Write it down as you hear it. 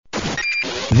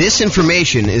This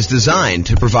information is designed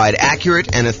to provide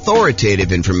accurate and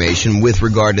authoritative information with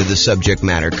regard to the subject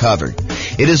matter covered.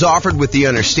 It is offered with the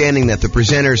understanding that the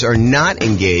presenters are not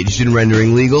engaged in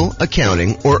rendering legal,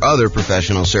 accounting, or other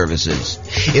professional services.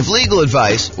 If legal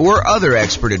advice or other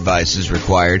expert advice is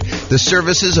required, the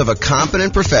services of a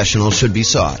competent professional should be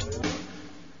sought.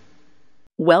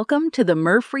 Welcome to the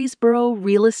Murfreesboro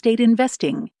Real Estate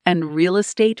Investing and Real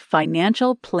Estate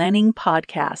Financial Planning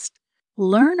Podcast.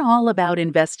 Learn all about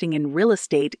investing in real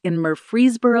estate in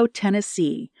Murfreesboro,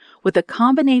 Tennessee, with a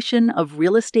combination of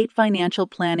real estate financial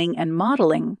planning and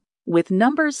modeling with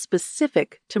numbers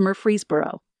specific to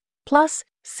Murfreesboro, plus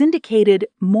syndicated,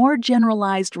 more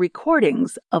generalized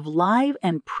recordings of live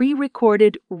and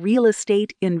pre-recorded real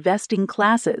estate investing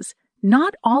classes,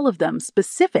 not all of them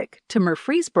specific to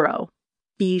Murfreesboro.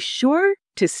 Be sure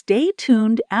to stay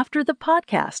tuned after the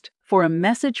podcast for a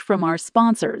message from our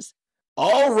sponsors.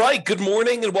 All right. Good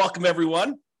morning and welcome,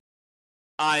 everyone.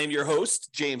 I am your host,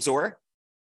 James Orr.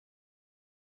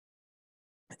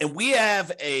 And we have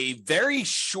a very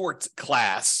short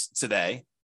class today,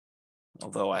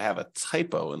 although I have a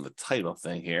typo in the title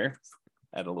thing here.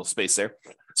 Add a little space there.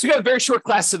 So we got a very short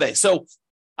class today. So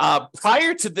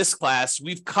prior to this class,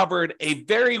 we've covered a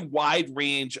very wide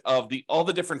range of all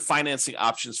the different financing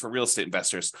options for real estate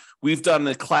investors. We've done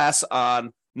a class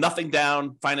on nothing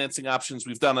down financing options.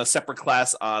 We've done a separate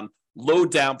class on low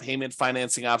down payment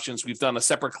financing options. We've done a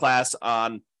separate class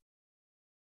on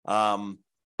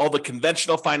all the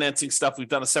conventional financing stuff. We've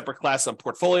done a separate class on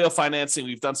portfolio financing.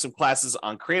 We've done some classes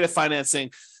on creative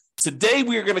financing. Today,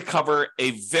 we are going to cover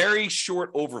a very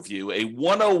short overview, a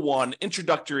 101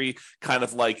 introductory kind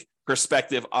of like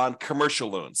perspective on commercial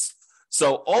loans.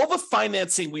 So all the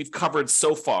financing we've covered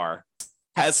so far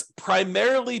has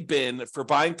primarily been for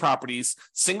buying properties,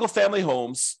 single-family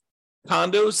homes,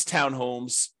 condos,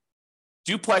 townhomes,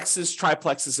 duplexes,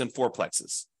 triplexes, and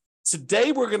fourplexes.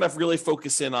 Today, we're going to really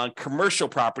focus in on commercial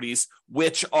properties,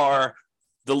 which are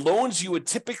the loans you would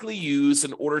typically use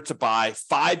in order to buy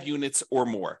 5 units or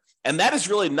more. And that is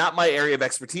really not my area of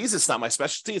expertise. It's not my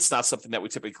specialty. It's not something that we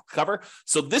typically cover.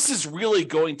 So this is really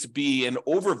going to be an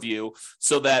overview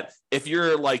so that if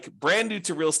you're like brand new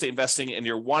to real estate investing and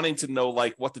you're wanting to know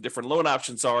like what the different loan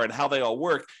options are and how they all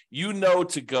work, you know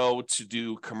to go to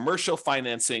do commercial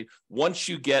financing once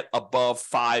you get above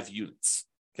 5 units.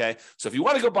 Okay, so if you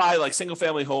want to go buy like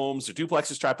single-family homes or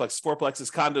duplexes, triplexes, fourplexes,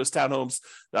 condos,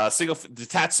 townhomes,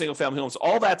 detached single-family homes,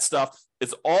 all that stuff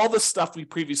is all the stuff we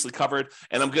previously covered.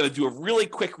 And I'm going to do a really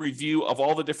quick review of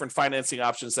all the different financing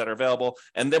options that are available.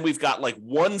 And then we've got like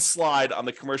one slide on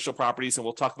the commercial properties, and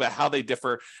we'll talk about how they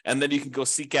differ. And then you can go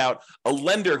seek out a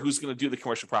lender who's going to do the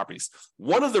commercial properties.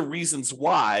 One of the reasons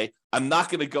why I'm not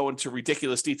going to go into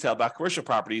ridiculous detail about commercial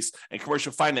properties and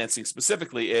commercial financing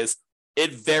specifically is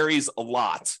it varies a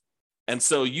lot. And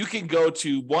so you can go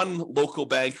to one local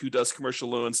bank who does commercial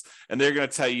loans, and they're going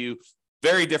to tell you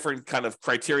very different kind of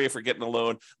criteria for getting a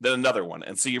loan than another one.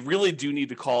 And so you really do need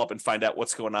to call up and find out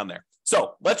what's going on there.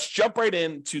 So let's jump right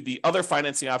into the other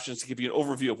financing options to give you an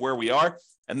overview of where we are,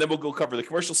 and then we'll go cover the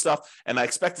commercial stuff. And I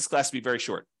expect this class to be very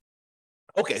short.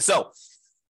 Okay, so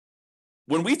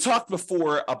when we talked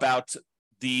before about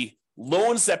the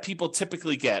loans that people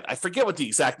typically get, I forget what the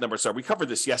exact numbers are. We covered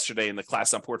this yesterday in the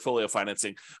class on portfolio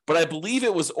financing, but I believe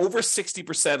it was over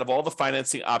 60% of all the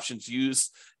financing options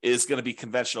used is going to be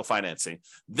conventional financing.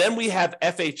 Then we have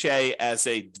FHA as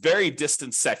a very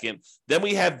distant second. Then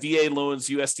we have VA loans,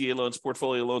 USDA loans,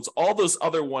 portfolio loans, all those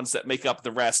other ones that make up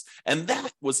the rest. And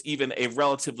that was even a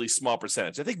relatively small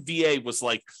percentage. I think VA was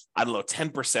like,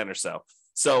 10% or so.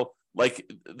 So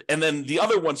and then the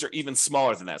other ones are even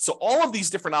smaller than that. So all of these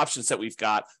different options that we've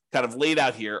got kind of laid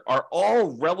out here are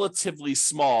all relatively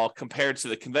small compared to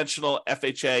the conventional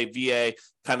FHA, VA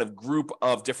kind of group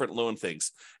of different loan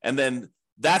things. And then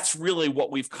that's really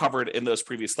what we've covered in those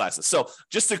previous classes. So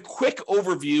just a quick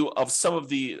overview of some of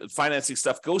the financing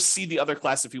stuff. Go see the other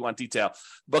class if you want detail.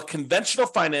 But conventional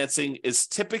financing is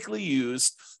typically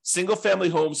used single family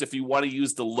homes if you want to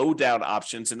use the low down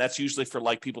options. And that's usually for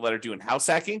like people that are doing house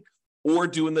hacking or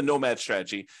doing the nomad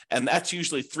strategy. And that's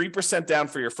usually 3% down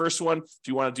for your first one if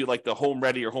you want to do like the home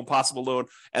ready or home possible loan,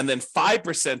 and then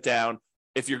 5% down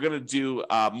if you're going to do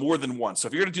more than one. So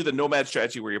if you're going to do the nomad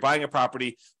strategy where you're buying a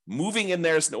property, moving in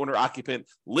there as an owner occupant,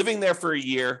 living there for a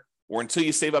year or until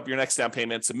you save up your next down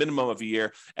payment, it's a minimum of a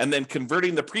year, and then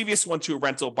converting the previous one to a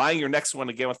rental, buying your next one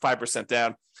again with 5%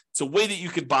 down. It's a way that you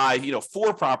could buy,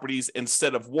 4 properties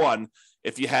instead of one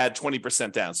if you had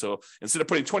 20% down. So instead of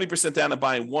putting 20% down and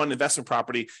buying one investment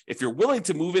property, if you're willing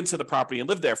to move into the property and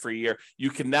live there for a year,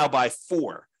 you can now buy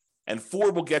 4. And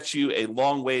 4 will get you a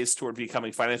long ways toward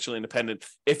becoming financially independent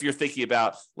if you're thinking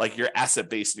about like your asset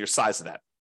base and your size of that.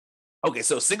 Okay,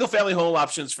 so single family home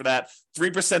options for that,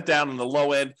 3% down on the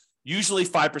low end, usually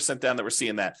 5% down that we're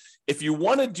seeing that. If you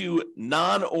want to do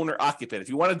non-owner occupant, if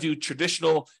you want to do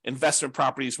traditional investment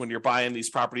properties when you're buying these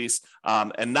properties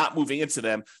and not moving into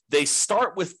them, they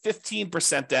start with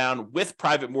 15% down with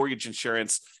private mortgage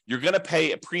insurance. You're going to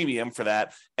pay a premium for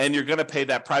that, and you're going to pay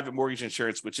that private mortgage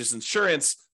insurance, which is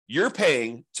insurance you're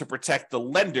paying to protect the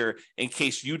lender in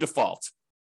case you default.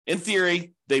 In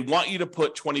theory, they want you to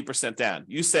put 20% down.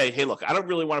 You say, hey, look, I don't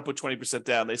really want to put 20%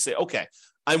 down. They say, okay,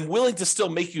 I'm willing to still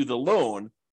make you the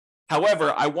loan.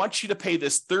 However, I want you to pay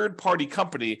this third-party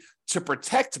company to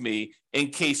protect me in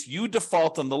case you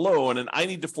default on the loan and I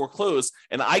need to foreclose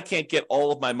and I can't get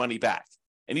all of my money back.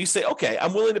 And you say, okay,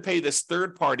 I'm willing to pay this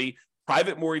third-party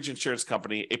private mortgage insurance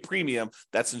company a premium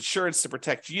that's insurance to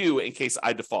protect you in case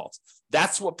I default.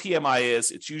 That's what PMI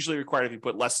is. It's usually required if you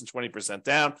put less than 20%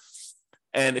 down.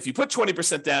 And if you put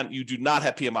 20% down, you do not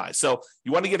have PMI. So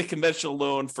you want to get a conventional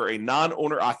loan for a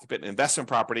non-owner occupant investment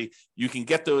property. You can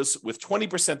get those with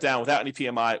 20% down without any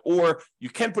PMI, or you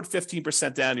can put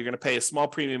 15% down. You're going to pay a small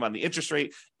premium on the interest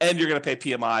rate, and you're going to pay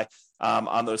PMI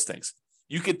on those things.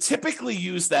 You could typically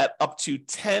use that up to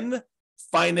 10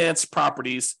 finance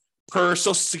properties per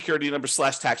Social Security number /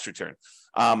 tax return.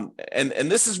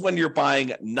 And this is when you're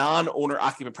buying non-owner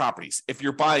occupant properties. If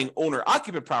you're buying owner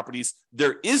occupant properties,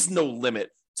 there is no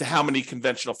limit to how many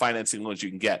conventional financing loans you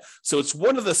can get. So it's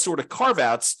one of the sort of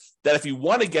carve-outs that if you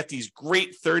want to get these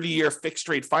great 30-year fixed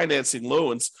rate financing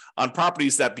loans on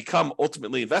properties that become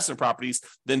ultimately investment properties,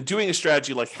 then doing a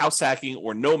strategy like house hacking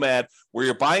or Nomad, where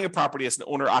you're buying a property as an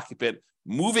owner occupant,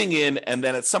 moving in, and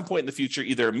then at some point in the future,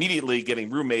 either immediately getting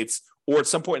roommates or at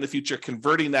some point in the future,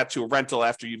 converting that to a rental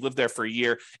after you've lived there for a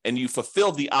year and you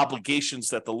fulfill the obligations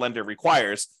that the lender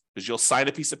requires, because you'll sign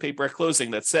a piece of paper at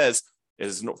closing that says,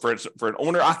 for an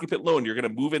owner-occupant loan, you're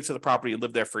going to move into the property and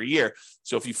live there for a year.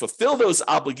 So if you fulfill those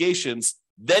obligations,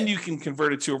 then you can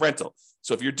convert it to a rental.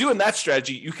 So if you're doing that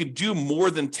strategy, you can do more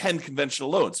than 10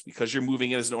 conventional loans because you're moving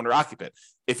in as an owner-occupant.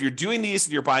 If you're doing these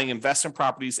and you're buying investment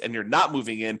properties and you're not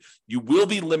moving in, you will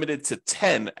be limited to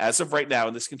 10 as of right now,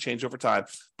 and this can change over time,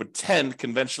 but 10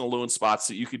 conventional loan spots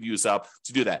that you could use up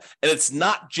to do that. And it's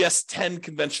not just 10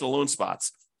 conventional loan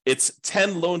spots. It's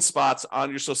 10 loan spots on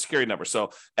your Social Security number.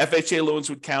 So FHA loans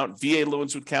would count, VA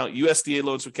loans would count, USDA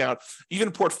loans would count,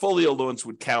 even portfolio loans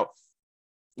would count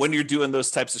when you're doing those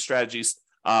types of strategies,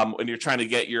 when you're trying to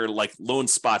get your like loan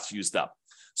spots used up.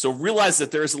 So realize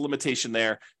that there is a limitation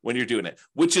there when you're doing it,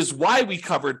 which is why we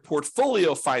covered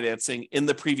portfolio financing in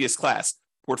the previous class.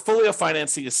 Portfolio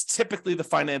financing is typically the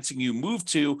financing you move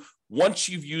to once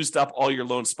you've used up all your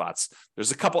loan spots.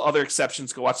 There's a couple other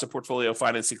exceptions. Go watch the portfolio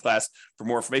financing class for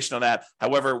more information on that.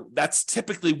 However, that's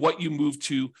typically what you move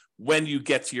to when you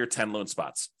get to your 10 loan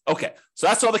spots. Okay, so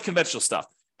that's all the conventional stuff.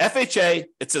 FHA,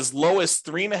 it's as low as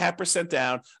 3.5%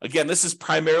 down. Again, this is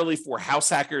primarily for house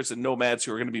hackers and nomads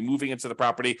who are going to be moving into the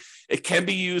property. It can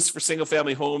be used for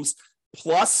single-family homes,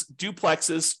 plus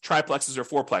duplexes, triplexes, or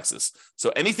fourplexes. So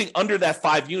anything under that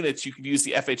 5 units, you can use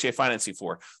the FHA financing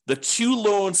for. The two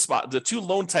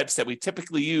loan types that we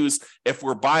typically use if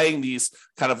we're buying these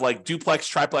kind of like duplex,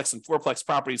 triplex, and fourplex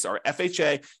properties are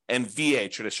FHA and VA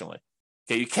traditionally.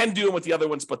 Okay, you can do them with the other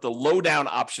ones, but the low down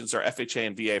options are FHA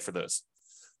and VA for those.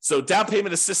 So down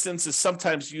payment assistance is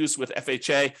sometimes used with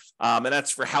FHA, and that's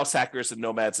for house hackers and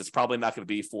nomads. It's probably not going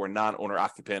to be for non-owner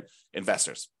occupant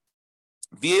investors.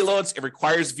 VA loans, it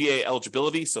requires VA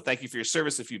eligibility. So thank you for your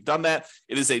service if you've done that.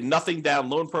 It is a nothing down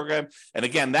loan program. And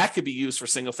again, that could be used for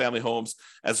single family homes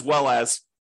as well as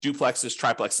duplexes,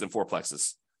 triplexes, and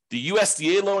fourplexes. The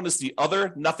USDA loan is the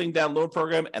other nothing down loan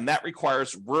program, and that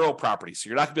requires rural property. So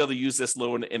you're not going to be able to use this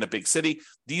loan in a big city.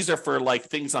 These are for like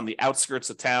things on the outskirts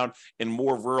of town in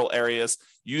more rural areas.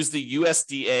 Use the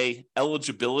USDA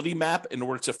eligibility map in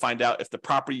order to find out if the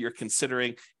property you're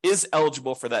considering is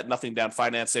eligible for that nothing down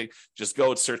financing. Just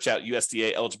go and search out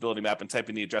USDA eligibility map and type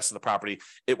in the address of the property.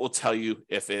 It will tell you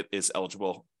if it is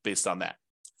eligible based on that.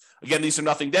 Again, these are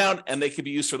nothing down, and they can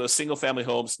be used for those single-family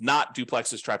homes, not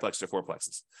duplexes, triplexes, or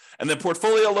fourplexes. And then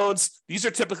portfolio loans, these are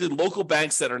typically local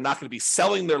banks that are not going to be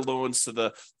selling their loans to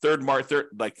the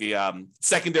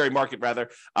secondary market, rather.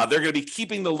 They're going to be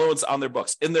keeping the loans on their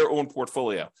books in their own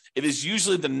portfolio. It is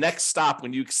usually the next stop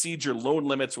when you exceed your loan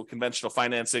limits with conventional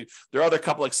financing. There are other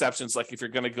couple exceptions, like if you're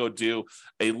going to go do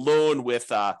a loan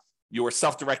with your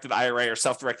self-directed IRA or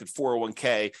self-directed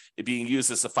 401k being used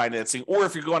as the financing, or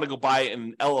if you're going to go buy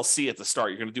an LLC at the start,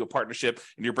 you're going to do a partnership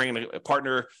and you're bringing a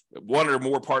partner, one or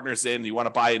more partners in, you want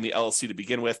to buy in the LLC to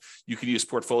begin with, you can use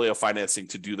portfolio financing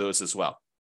to do those as well.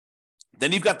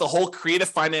 Then you've got the whole creative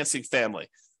financing family,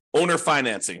 owner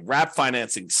financing, wrap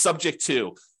financing, subject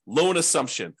to, loan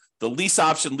assumption, the lease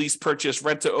option, lease purchase,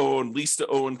 rent to own, lease to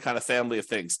own kind of family of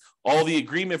things. All the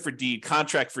agreement for deed,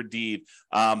 contract for deed,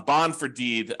 bond for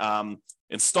deed,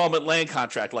 installment land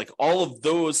contract, like all of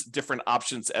those different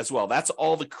options as well. That's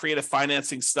all the creative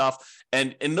financing stuff.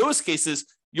 And in those cases,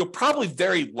 you'll probably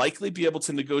very likely be able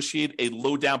to negotiate a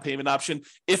low down payment option,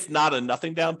 if not a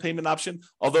nothing down payment option,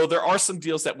 although there are some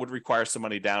deals that would require some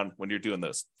money down when you're doing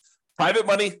those. Private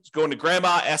money, going to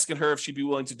grandma, asking her if she'd be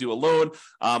willing to do a loan.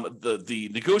 The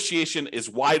negotiation is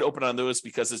wide open on those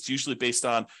because it's usually based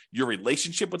on your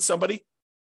relationship with somebody.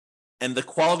 And the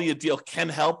quality of deal can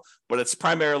help, but it's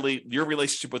primarily your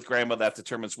relationship with grandma that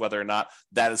determines whether or not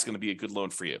that is going to be a good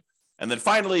loan for you. And then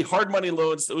finally, hard money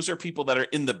loans. Those are people that are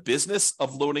in the business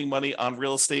of loaning money on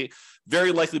real estate,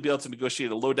 very likely be able to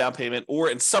negotiate a low down payment, or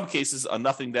in some cases, a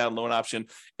nothing down loan option.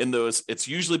 In those, it's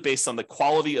usually based on the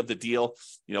quality of the deal.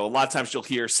 You know, a lot of times you'll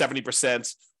hear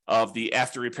 70% of the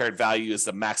after repaired value is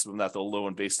the maximum that they'll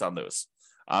loan based on those.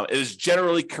 It is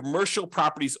generally commercial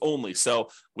properties only. So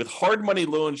with hard money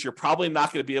loans, you're probably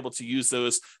not going to be able to use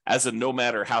those as a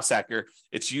nomad or house hacker.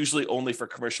 It's usually only for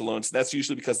commercial loans. That's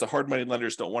usually because the hard money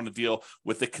lenders don't want to deal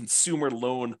with the consumer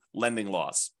loan lending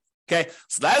laws. Okay,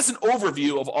 so that is an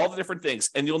overview of all the different things.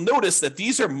 And you'll notice that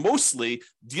these are mostly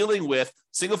dealing with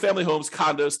single family homes,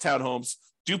 condos, townhomes,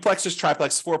 duplexes,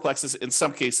 triplexes, fourplexes in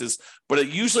some cases, but it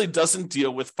usually doesn't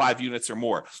deal with 5 units or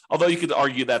more. Although you could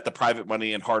argue that the private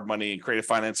money and hard money and creative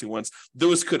financing ones,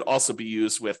 those could also be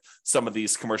used with some of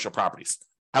these commercial properties.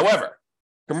 However,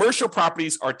 commercial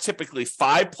properties are typically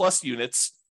 5+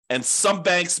 units, and some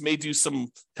banks may do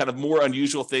some kind of more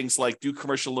unusual things like do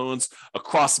commercial loans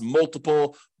across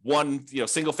multiple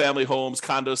single family homes,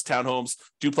 condos, townhomes,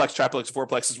 duplex, triplex,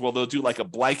 fourplexes. Well, they'll do like a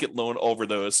blanket loan over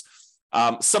those.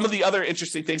 Some of the other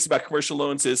interesting things about commercial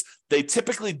loans is they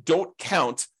typically don't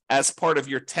count as part of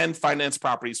your 10 finance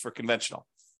properties for conventional.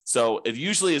 So it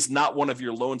usually is not one of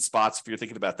your loan spots if you're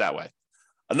thinking about it that way.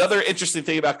 Another interesting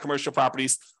thing about commercial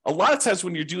properties, a lot of times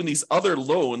when you're doing these other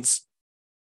loans,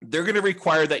 they're going to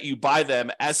require that you buy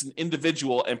them as an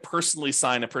individual and personally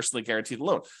sign and personally guarantee the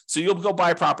loan. So you'll go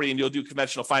buy a property and you'll do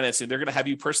conventional financing. They're going to have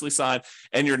you personally sign,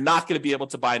 and you're not going to be able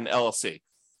to buy an LLC.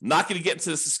 Not going to get into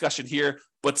this discussion here,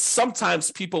 but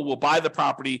sometimes people will buy the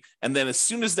property, and then as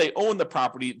soon as they own the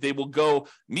property, they will go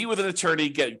meet with an attorney,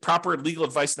 get proper legal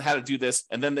advice on how to do this,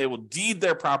 and then they will deed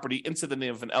their property into the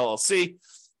name of an LLC.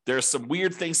 There's some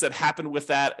weird things that happen with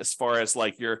that as far as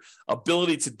like your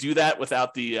ability to do that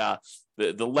without the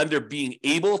lender being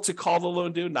able to call the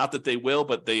loan due. Not that they will,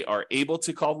 but they are able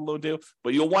to call the loan due.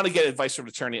 But you'll want to get advice from an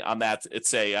attorney on that.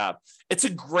 It's a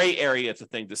gray area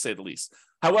to say the least.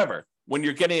 However, when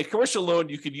you're getting a commercial loan,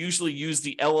 you could usually use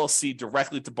the LLC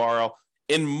directly to borrow.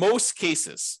 In most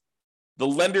cases, the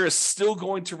lender is still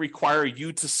going to require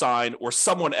you to sign or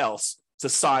someone else to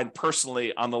sign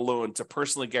personally on the loan to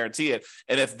personally guarantee it.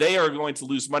 And if they are going to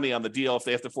lose money on the deal, if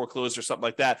they have to foreclose or something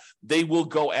like that, they will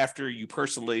go after you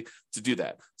personally to do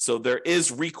that. So there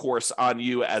is recourse on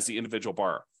you as the individual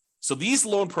borrower. So these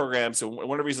loan programs, and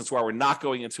one of the reasons why we're not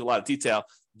going into a lot of detail,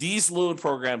 these loan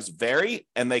programs vary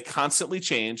and they constantly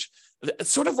change.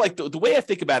 It's sort of like the way I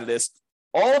think about it is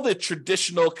all the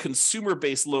traditional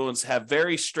consumer-based loans have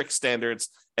very strict standards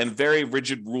and very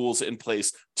rigid rules in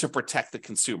place to protect the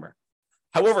consumer.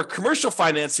 However, commercial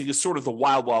financing is sort of the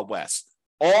wild, wild west.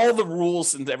 All the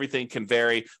rules and everything can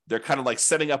vary. They're kind of like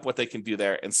setting up what they can do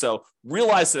there. And so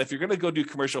realize that if you're going to go do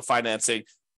commercial financing,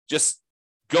 just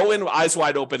go in eyes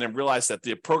wide open and realize that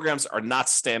the programs are not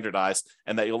standardized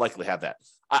and that you'll likely have that.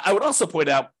 I would also point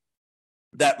out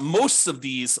that most of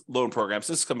these loan programs,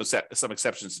 this comes with some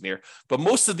exceptions in here, but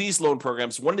most of these loan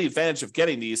programs, one of the advantages of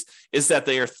getting these is that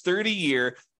they are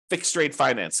 30-year fixed rate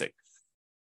financing.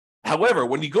 However,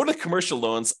 when you go to commercial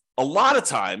loans, a lot of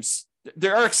times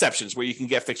there are exceptions where you can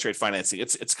get fixed rate financing.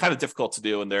 It's kind of difficult to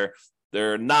do, and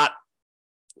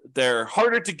they're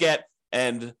harder to get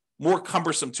and more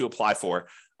cumbersome to apply for.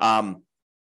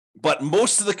 But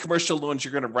most of the commercial loans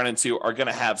you're going to run into are going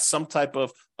to have some type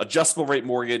of adjustable rate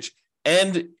mortgage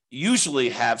and usually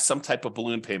have some type of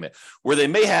balloon payment where they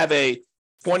may have a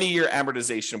 20-year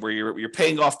amortization where you're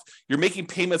paying off, you're making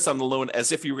payments on the loan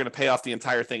as if you were going to pay off the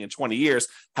entire thing in 20 years.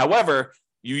 However,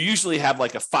 you usually have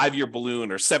like a 5-year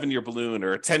balloon or 7-year balloon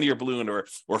or a 10-year balloon or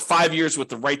 5 years with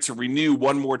the right to renew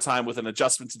one more time with an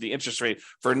adjustment to the interest rate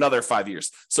for another 5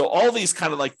 years. So all these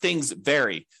kind of like things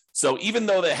vary. So even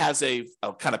though that has a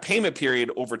kind of payment period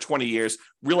over 20 years,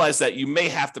 realize that you may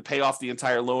have to pay off the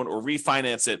entire loan or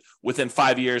refinance it within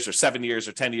 5 years or 7 years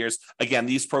or 10 years. Again,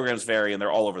 these programs vary and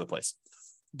they're all over the place.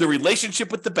 The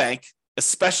relationship with the bank,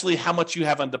 especially how much you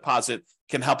have on deposit,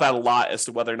 can help out a lot as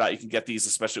to whether or not you can get these,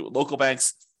 especially with local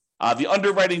banks. The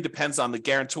underwriting depends on the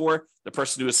guarantor, the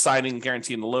person who is signing and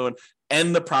guaranteeing the loan,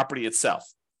 and the property itself.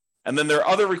 And then there are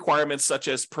other requirements such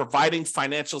as providing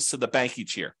financials to the bank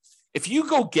each year. If you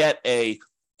go get a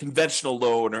conventional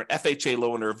loan or an FHA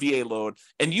loan or a VA loan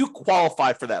and you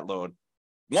qualify for that loan,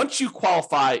 once you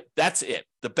qualify, that's it.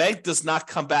 The bank does not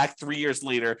come back 3 years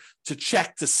later to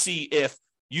check to see if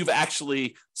you've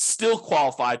actually still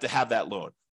qualified to have that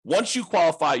loan. Once you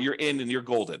qualify, you're in and you're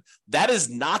golden. That is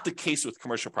not the case with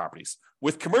commercial properties.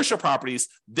 With commercial properties,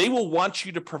 they will want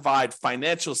you to provide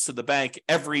financials to the bank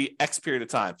every X period of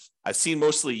time. I've seen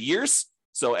mostly years.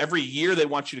 So every year they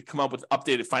want you to come up with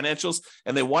updated financials,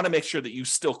 and they want to make sure that you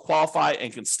still qualify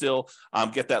and can still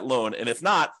get that loan. And if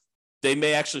not, they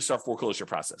may actually start foreclosure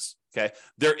process. Okay.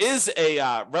 There is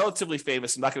a relatively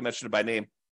famous, I'm not going to mention it by name,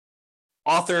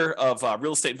 author of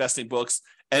real estate investing books,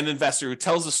 an investor who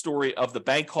tells the story of the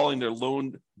bank calling their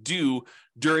loan due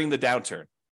during the downturn.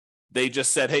 They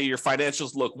just said, hey, your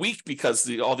financials look weak because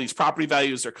all these property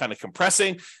values are kind of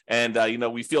compressing. And,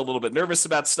 we feel a little bit nervous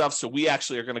about stuff. So we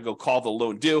actually are going to go call the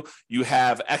loan due. You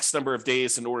have X number of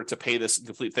days in order to pay this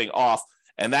complete thing off.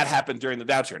 And that happened during the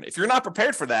downturn. If you're not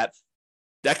prepared for that,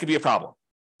 that could be a problem.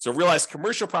 So realize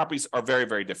commercial properties are very,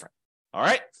 very different. All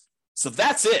right. So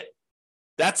that's it.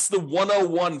 That's the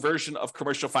 101 version of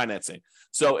commercial financing.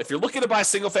 So if you're looking to buy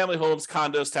single family homes,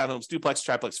 condos, townhomes, duplex,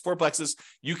 triplex, fourplexes,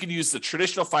 you can use the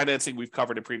traditional financing we've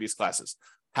covered in previous classes.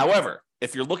 However,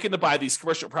 if you're looking to buy these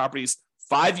commercial properties,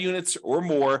 5 units or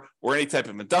more, or any type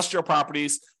of industrial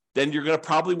properties, then you're going to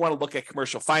probably want to look at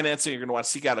commercial financing. You're going to want to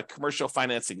seek out a commercial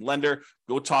financing lender.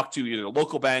 Go talk to either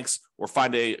local banks or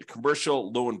find a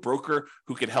commercial loan broker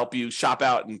who can help you shop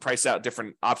out and price out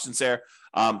different options there.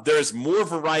 There's more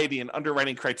variety in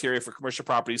underwriting criteria for commercial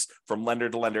properties from lender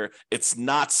to lender. It's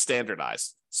not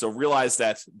standardized. So realize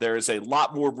that there is a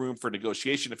lot more room for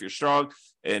negotiation if you're strong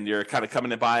and you're kind of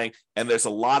coming and buying. And there's a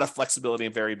lot of flexibility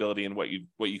and variability in what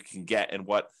you can get and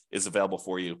what is available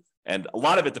for you. And a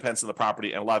lot of it depends on the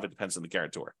property and a lot of it depends on the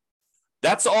guarantor.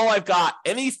 That's all I've got.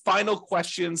 Any final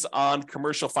questions on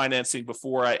commercial financing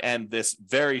before I end this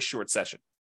very short session?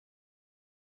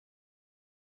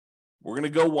 We're going to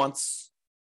go once.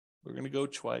 We're going to go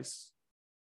twice.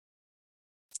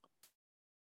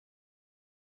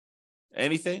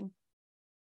 Anything?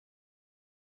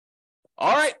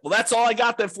 All right. Well, that's all I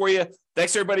got then for you.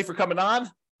 Thanks, everybody, for coming on.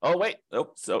 Oh, wait.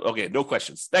 Oh, okay. No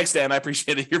questions. Thanks, Dan. I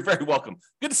appreciate it. You're very welcome.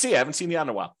 Good to see you. I haven't seen you in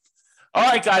a while. All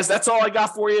right, guys. That's all I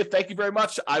got for you. Thank you very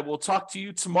much. I will talk to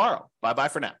you tomorrow. Bye-bye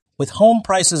for now. With home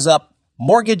prices up,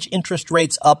 mortgage interest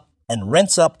rates up, and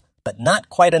rents up, but not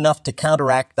quite enough to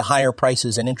counteract the higher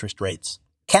prices and interest rates,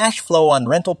 cash flow on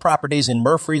rental properties in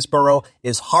Murfreesboro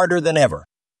is harder than ever.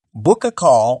 Book a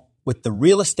call with the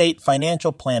Real Estate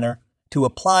Financial Planner to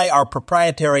apply our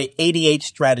proprietary 88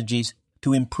 strategies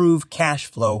to improve cash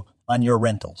flow on your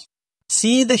rentals.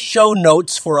 See the show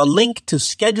notes for a link to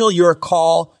schedule your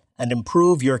call and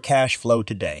improve your cash flow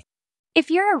today.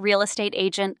 If you're a real estate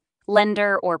agent,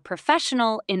 lender, or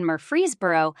professional in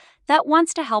Murfreesboro that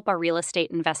wants to help our real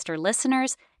estate investor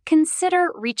listeners,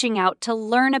 consider reaching out to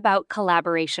learn about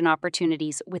collaboration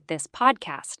opportunities with this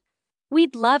podcast.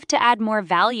 We'd love to add more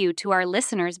value to our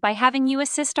listeners by having you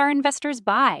assist our investors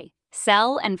buy,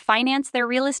 sell, and finance their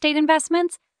real estate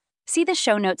investments. See the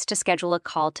show notes to schedule a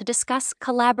call to discuss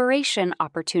collaboration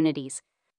opportunities.